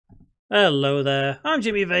Hello there, I'm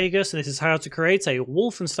Jimmy Vegas and this is how to create a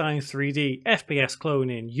Wolfenstein 3D FPS clone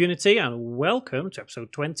in Unity, and welcome to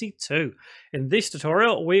episode 22. In this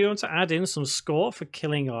tutorial we're going to add in some score for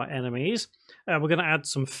killing our enemies, we're going to add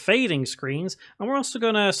some fading screens, and we're also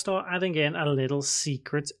going to start adding in a little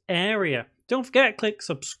secret area. Don't forget, click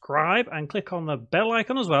subscribe and click on the bell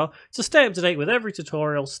icon as well to stay up to date with every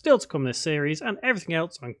tutorial still to come in this series and everything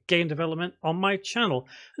else on game development on my channel.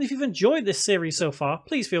 And if you've enjoyed this series so far,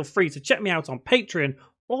 please feel free to check me out on Patreon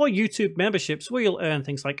or YouTube memberships, where you'll earn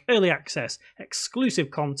things like early access,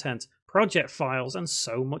 exclusive content, project files, and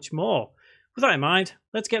so much more. With that in mind,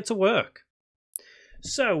 let's get to work.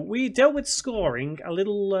 So we dealt with scoring a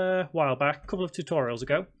little while back, a couple of tutorials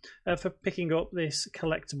ago, for picking up this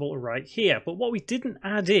collectible right here. But what we didn't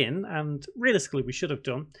add in, and realistically we should have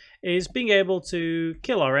done, is being able to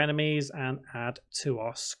kill our enemies and add to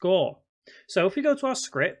our score. So if we go to our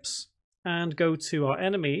scripts and go to our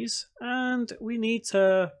enemies, and we need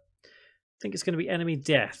to, I think it's going to be enemy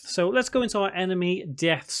death. So let's go into our enemy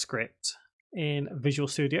death script in Visual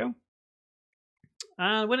Studio.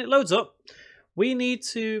 And when it loads up, we need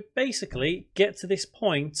to basically get to this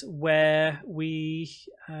point where we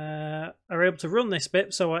are able to run this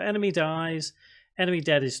bit. So our enemy dies, enemy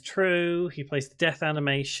dead is true, he plays the death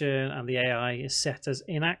animation, and the AI is set as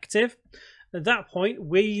inactive. At that point,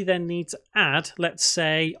 we then need to add, let's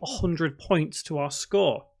say, 100 points to our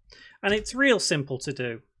score. And it's real simple to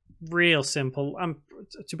do. Real simple.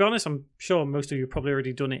 To be honest, I'm sure most of you have probably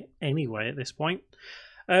already done it anyway at this point.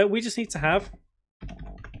 We just need to have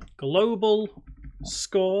global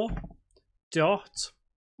score dot,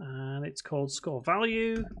 and it's called score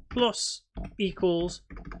value plus equals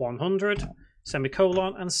 100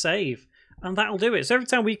 semicolon and save, and that'll do it. So every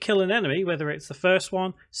time we kill an enemy, whether it's the first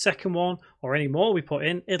one, second one, or any more we put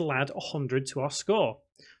in, it'll add 100 to our score.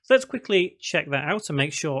 So let's quickly check that out and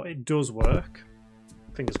make sure it does work.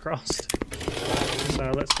 Fingers crossed.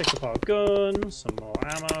 So let's pick up our gun, some more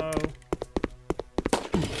ammo.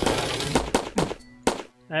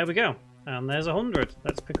 There we go, and there's 100.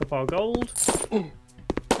 Let's pick up our gold,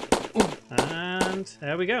 and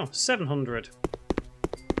there we go, 700.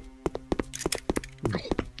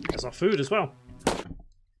 There's our food as well.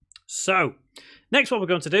 So next what we're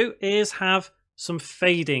going to do is have some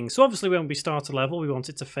fading. So obviously when we start a level we want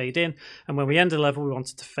it to fade in, and when we end a level we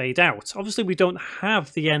want it to fade out. Obviously we don't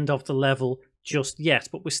have the end of the level just yet,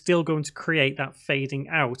 but we're still going to create that fading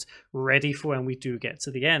out ready for when we do get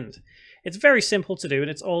to the end. It's very simple to do,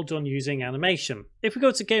 and it's all done using animation. If we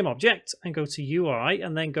go to Game Object and go to UI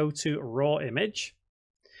and then go to Raw Image,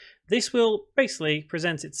 this will basically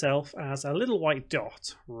present itself as a little white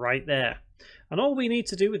dot right there. And all we need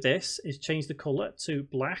to do with this is change the color to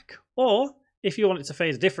black, or if you want it to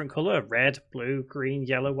fade a different color, red, blue, green,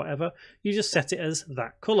 yellow, whatever, you just set it as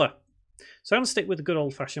that color. So I'm going to stick with the good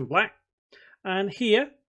old-fashioned black. And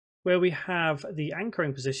here, where we have the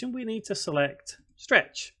anchoring position, we need to select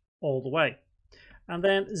stretch all the way, and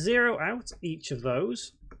then zero out each of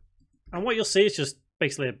those, and what you'll see is just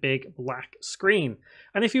basically a big black screen.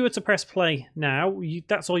 And if you were to press play now,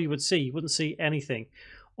 that's all you would see. You wouldn't see anything.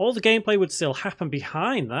 All the gameplay would still happen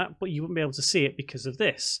behind that, but you wouldn't be able to see it because of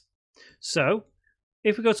this. So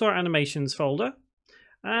if we go to our animations folder,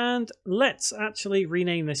 and let's actually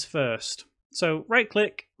rename this first. So right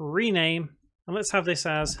click, rename, and let's have this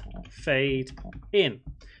as fade in.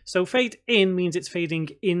 So fade in means it's fading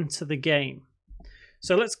into the game.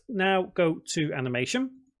 So let's now go to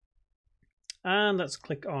animation, and let's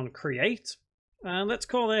click on create, and let's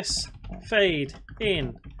call this fade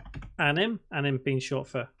in anim being short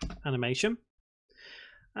for animation,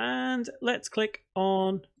 and let's click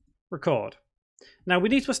on record. Now we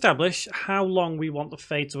need to establish how long we want the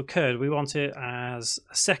fade to occur. We want it as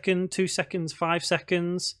a second, 2 seconds, 5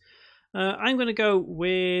 seconds. I'm going to go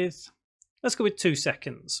with, let's go with 2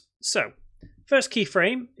 seconds. So first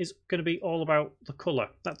keyframe is going to be all about the color.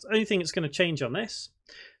 That's the only thing that's going to change on this.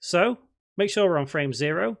 So make sure we're on frame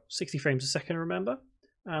 0, 60 frames a second, remember.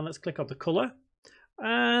 And let's click on the color,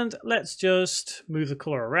 and let's just move the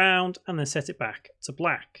color around and then set it back to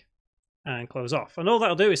black and close off. And all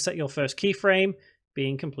that'll do is set your first keyframe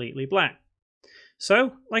being completely black.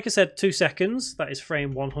 So like I said, 2 seconds, that is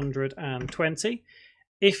frame 120.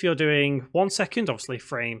 If you're doing 1 second, obviously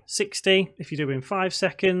frame 60. If you're doing 5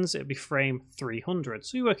 seconds, it'd be frame 300.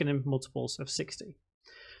 So you're working in multiples of 60.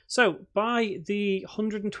 So by the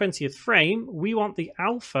 120th frame, we want the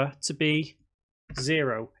alpha to be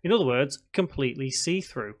 0. In other words, completely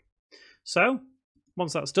see-through. So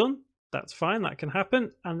once that's done, that's fine, that can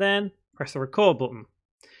happen. And then press the record button.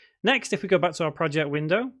 Next, if we go back to our project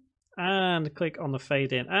window and click on the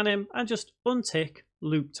fade in anim and just untick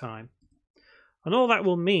loop time. And all that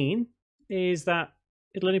will mean is that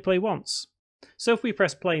it'll only play once. So if we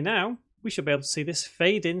press play now, we should be able to see this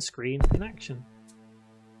fade in screen in action.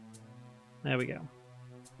 There we go.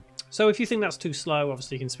 So if you think that's too slow,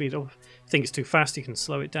 obviously you can speed it up. If you think it's too fast, you can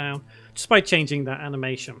slow it down just by changing that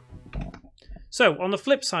animation. So on the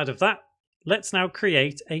flip side of that, let's now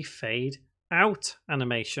create a fade out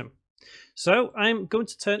animation. So I'm going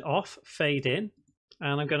to turn off fade in,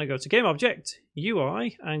 and I'm going to go to game object,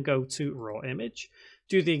 UI, and go to raw image.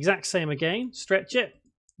 Do the exact same again, stretch it,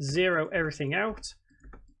 zero everything out,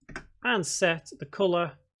 and set the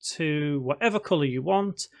color to whatever color you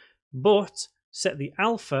want, but set the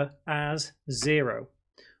alpha as 0.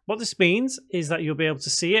 What this means is that you'll be able to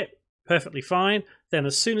see it perfectly fine. Then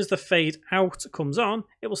as soon as the fade out comes on,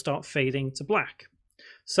 it will start fading to black.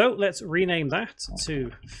 So let's rename that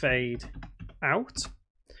to fade out.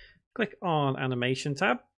 Click on animation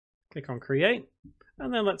tab, click on create,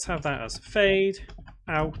 and then let's have that as fade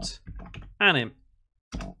out anim.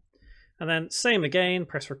 And then same again,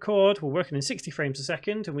 press record. We're working in 60 frames a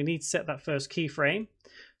second and we need to set that first keyframe.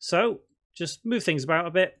 So just move things about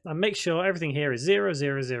a bit and make sure everything here is 0,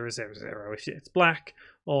 0, 0, 0, 0. If it's black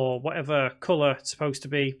or whatever color it's supposed to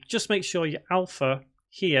be, just make sure your alpha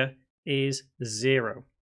here is 0.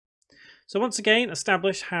 So once again,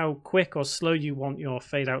 establish how quick or slow you want your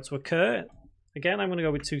fade out to occur. Again, I'm going to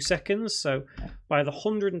go with 2 seconds. So by the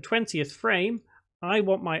 120th frame, I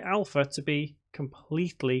want my alpha to be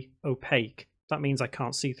completely opaque. That means I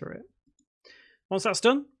can't see through it. Once that's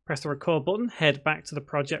done, press the record button, head back to the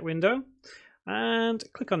project window, and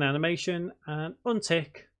click on the animation and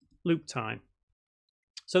untick loop time.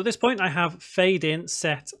 So at this point, I have fade in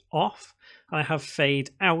set off, and I have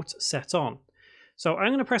fade out set on. So I'm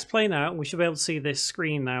going to press play now, and we should be able to see this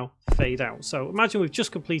screen now fade out. So imagine we've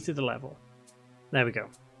just completed the level. There we go.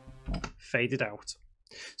 Faded out.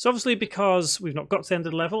 So obviously because we've not got to the end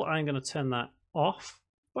of the level, I'm going to turn that off.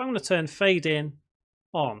 But I'm going to turn fade in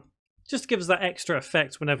on. Just to give us that extra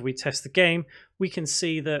effect whenever we test the game, we can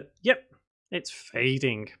see that, yep, it's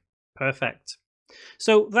fading. Perfect.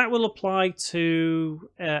 So that will apply to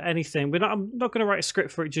anything. I'm not going to write a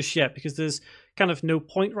script for it just yet because there's kind of no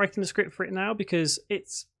point writing a script for it now because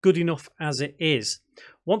it's good enough as it is.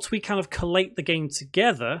 Once we kind of collate the game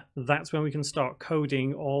together, that's when we can start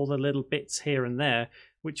coding all the little bits here and there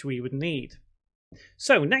which we would need.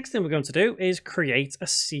 So next thing we're going to do is create a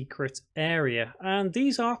secret area, and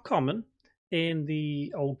these are common in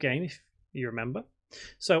the old game if you remember.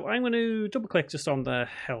 So I'm going to double click just on the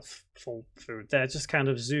healthful food there, just kind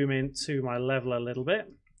of zoom into my level a little bit.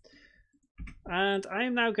 And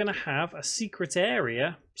I'm now going to have a secret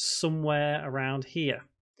area somewhere around here.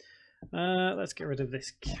 Let's get rid of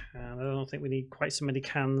this can. I don't think we need quite so many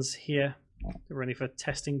cans here. They're only for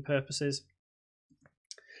testing purposes.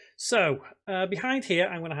 So behind here,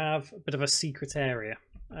 I'm going to have a bit of a secret area.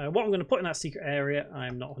 What I'm going to put in that secret area,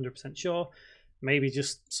 I'm not 100% sure. Maybe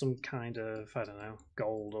just some kind of, I don't know,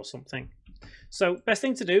 gold or something. So best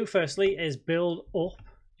thing to do, firstly, is build up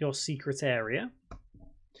your secret area.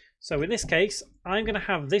 So in this case, I'm going to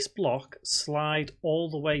have this block slide all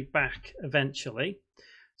the way back eventually.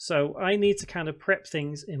 So I need to kind of prep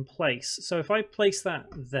things in place. So if I place that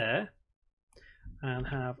there and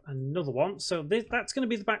have another one, so that's going to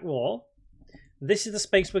be the back wall. This is the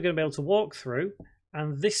space we're going to be able to walk through.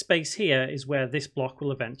 And this space here is where this block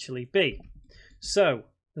will eventually be. So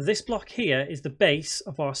this block here is the base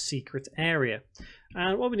of our secret area.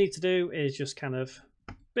 And what we need to do is just kind of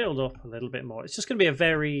build up a little bit more. It's just going to be a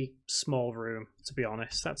very small room, to be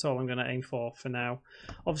honest. That's all I'm going to aim for now.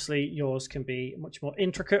 Obviously, yours can be much more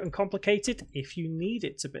intricate and complicated if you need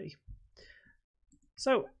it to be.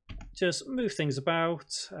 So just move things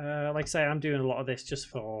about. Like I say, I'm doing a lot of this just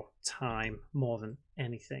for time more than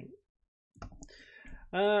anything.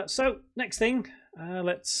 So next thing,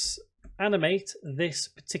 let's animate this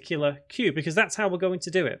particular cube because that's how we're going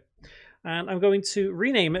to do it. And I'm going to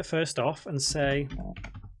rename it first off and say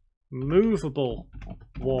movable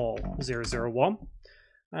wall 001.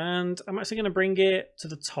 And I'm actually going to bring it to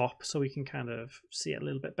the top so we can kind of see it a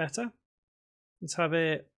little bit better. Let's have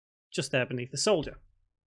it just there beneath the soldier.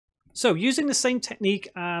 So using the same technique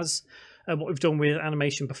as what we've done with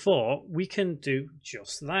animation before, we can do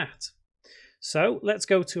just that. So let's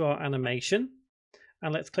go to our animation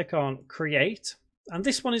and let's click on create. And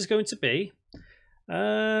this one is going to be,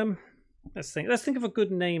 let's think of a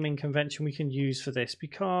good naming convention we can use for this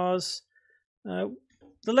because the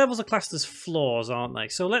levels are classed as floors, aren't they?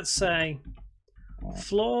 So let's say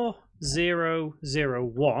floor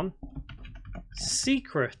 001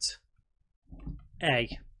 secret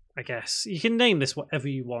A, I guess. You can name this whatever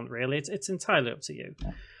you want, really. It's entirely up to you.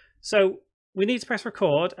 So we need to press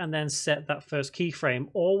record and then set that first keyframe.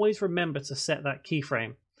 Always remember to set that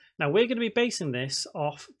keyframe. Now we're going to be basing this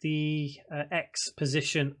off the X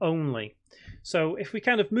position only. So if we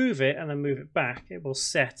kind of move it and then move it back, it will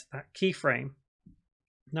set that keyframe.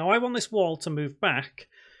 Now I want this wall to move back,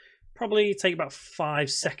 probably take about 5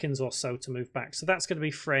 seconds or so to move back. So that's going to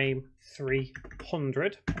be frame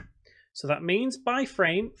 300. So that means by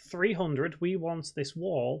frame 300, we want this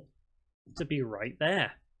wall to be right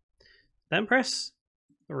there. Then press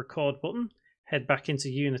the record button, head back into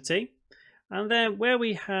Unity, and then where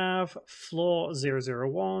we have floor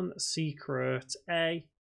 001, secret A,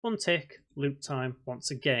 untick, loop time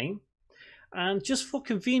once again. And just for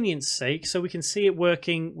convenience sake, so we can see it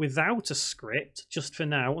working without a script, just for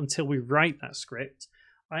now, until we write that script,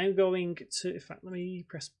 I am going to, in fact, let me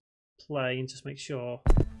press play and just make sure.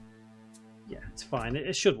 Yeah, it's fine.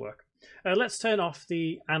 It should work. Let's turn off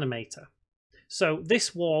the animator. So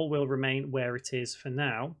this wall will remain where it is for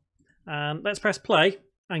now. And let's press play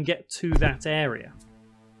and get to that area.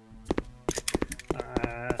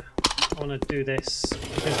 I want to do this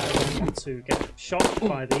because I don't want to get shot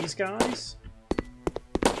by these guys.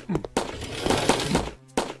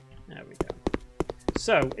 There we go.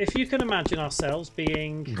 So if you can imagine ourselves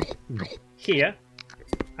being here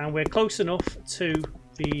and we're close enough to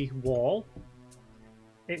the wall,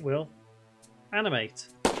 it will animate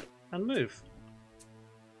and move.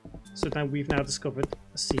 So now we've discovered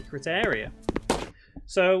a secret area.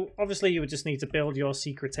 So obviously you would just need to build your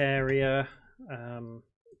secret area.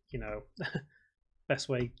 You know, best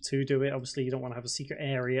way to do it. Obviously you don't want to have a secret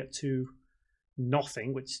area to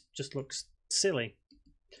nothing, which just looks silly.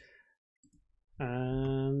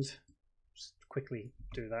 And just quickly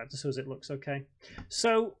do that just so as it looks okay.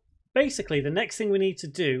 So basically the next thing we need to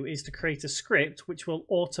do is to create a script which will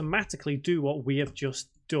automatically do what we have just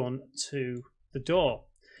done to the door.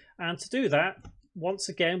 And to do that, once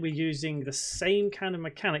again, we're using the same kind of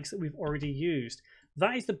mechanics that we've already used.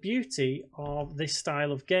 That is the beauty of this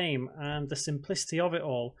style of game and the simplicity of it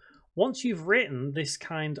all. Once you've written this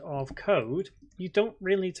kind of code, you don't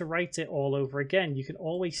really need to write it all over again. You can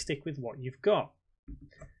always stick with what you've got.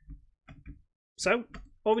 So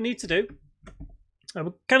all we need to do,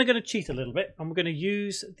 we're kind of going to cheat a little bit, and we're going to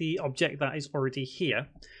use the object that is already here.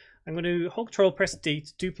 I'm going to hold Control, press D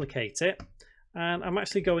to duplicate it. And I'm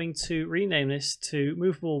actually going to rename this to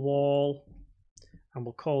movable wall, and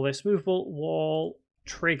we'll call this movable wall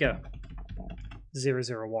trigger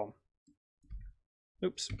 001.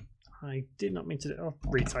 Oops, I did not mean to do, I'll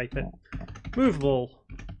retype it. Movable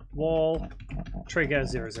wall trigger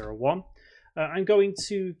 001. I'm going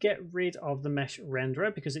to get rid of the mesh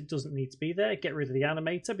renderer because it doesn't need to be there. Get rid of the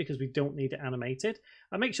animator because we don't need it animated.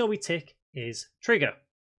 And make sure we tick is trigger.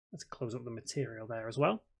 Let's close up the material there as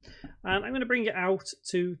well. And I'm going to bring it out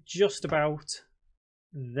to just about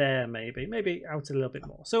there, maybe out a little bit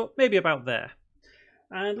more. So maybe about there.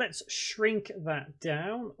 And let's shrink that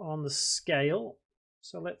down on the scale.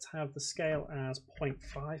 So let's have the scale as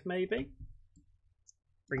 0.5 maybe.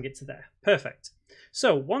 Bring it to there. Perfect.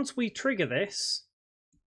 So once we trigger this,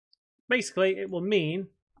 basically it will mean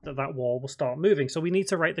that that wall will start moving. So we need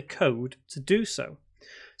to write the code to do so.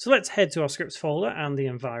 So let's head to our scripts folder and the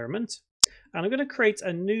environment. And I'm going to create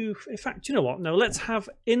a new, in fact, you know what? No, let's have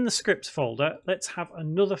in the scripts folder, let's have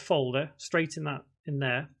another folder straight in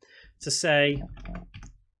there to say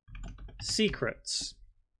secrets.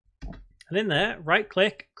 And in there, right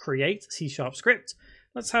click, create C# script.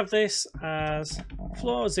 Let's have this as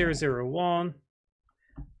floor 001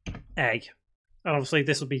 A. And obviously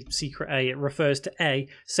this will be secret A. It refers to A,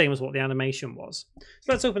 same as what the animation was.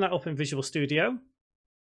 So let's open that up in Visual Studio.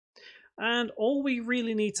 And all we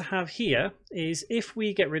really need to have here is if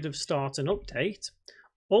we get rid of start and update,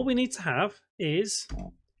 all we need to have is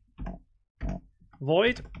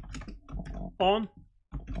void on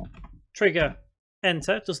trigger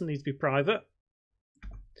enter. Doesn't need to be private.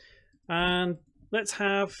 And let's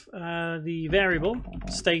have the variable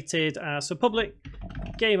stated as so public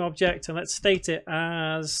game object, and let's state it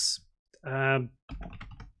as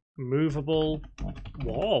movable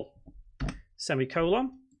wall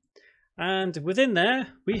semicolon. And within there,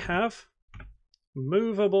 we have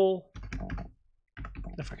movable,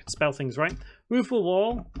 if I can spell things right, movable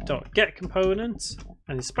wall dot get component,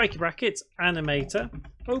 and in spiky brackets, animator,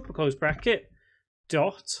 open close bracket,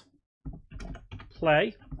 dot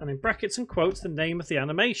play, and in brackets and quotes, the name of the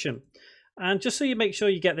animation. And just so you make sure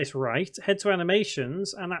you get this right, head to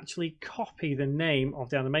animations and actually copy the name of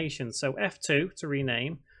the animation. So F2 to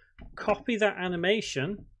rename, copy that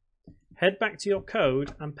animation, head back to your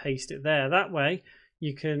code and paste it there. That way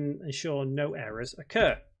you can ensure no errors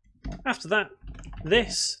occur. After that,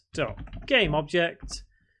 this dot game object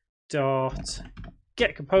dot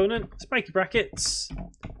get component spiky brackets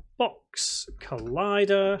box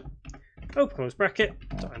collider open close bracket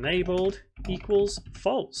dot enabled equals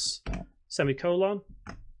false semicolon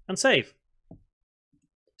and save.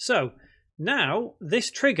 So now this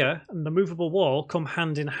trigger and the movable wall come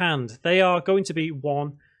hand in hand. They are going to be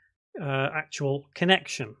one actual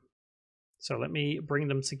connection. So let me bring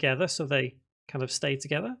them together so they kind of stay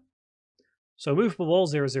together. So movable wall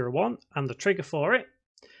 001 and the trigger for it.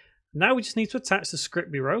 Now we just need to attach the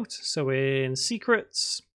script we wrote. So in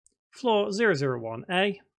secrets, floor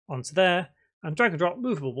 001A onto there, and drag and drop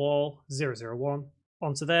movable wall 001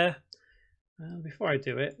 onto there. And before I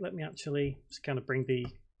do it, let me actually just kind of bring the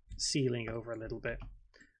ceiling over a little bit.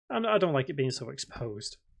 And I don't like it being so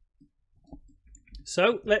exposed.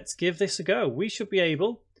 So let's give this a go. We should be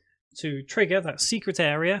able to trigger that secret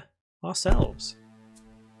area ourselves.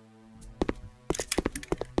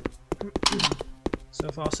 So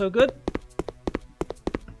far so good.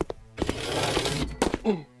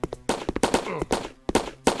 Nope,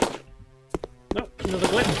 another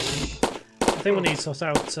glitch. I think we'll need to sort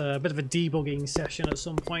out a bit of a debugging session at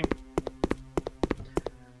some point.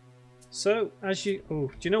 So, as you... Oh,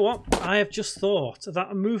 do you know what? I have just thought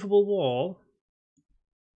that a movable wall...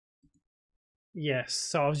 Yes,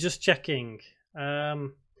 so I was just checking. I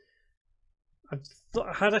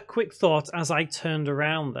had a quick thought as I turned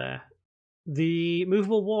around there. The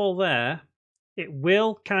movable wall there, it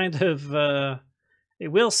will kind of...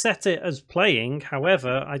 it will set it as playing.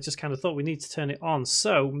 However, I just kind of thought we need to turn it on.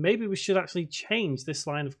 So maybe we should actually change this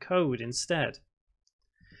line of code instead.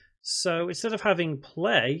 So instead of having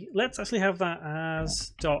play, let's actually have that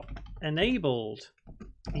as dot enabled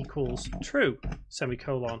equals true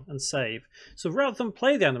semicolon and save. So rather than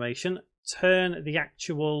play the animation, turn the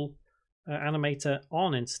actual animator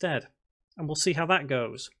on instead, and we'll see how that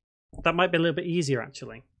goes. That might be a little bit easier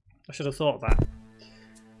actually. I should have thought that.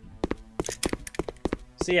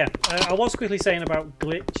 So yeah, I was quickly saying about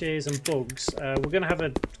glitches and bugs. We're going to have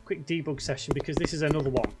a quick debug session because this is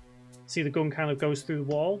another one. See, the gun kind of goes through the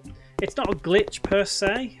wall. It's not a glitch per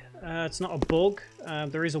se. It's not a bug.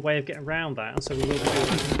 There is a way of getting around that, and so we will be doing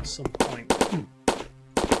that at some point.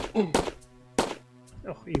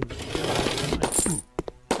 Oh,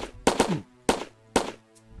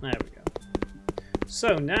 there we go.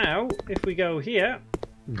 So now, if we go here,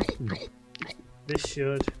 this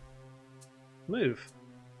should move.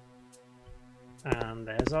 And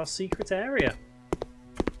there's our secret area.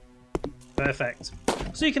 Perfect.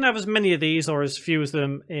 So you can have as many of these or as few of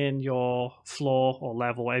them in your floor or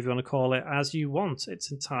level, whatever you want to call it, as you want.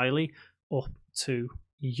 It's entirely up to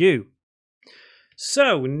you.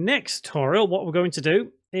 So next tutorial, what we're going to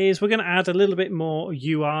do is we're going to add a little bit more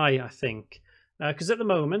UI, I think. Because at the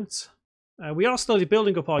moment, we are slowly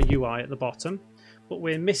building up our UI at the bottom, but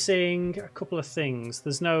we're missing a couple of things.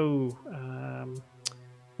 There's no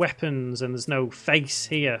weapons and there's no face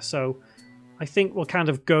here. So I think we'll kind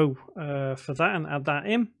of go for that and add that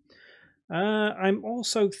in. I'm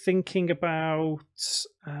also thinking about,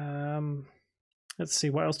 let's see,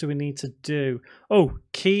 what else do we need to do? Oh,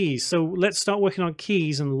 keys. So let's start working on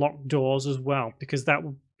keys and locked doors as well, because that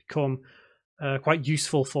will become quite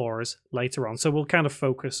useful for us later on. So we'll kind of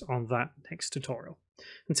focus on that next tutorial.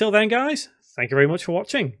 Until then, guys, thank you very much for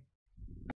watching.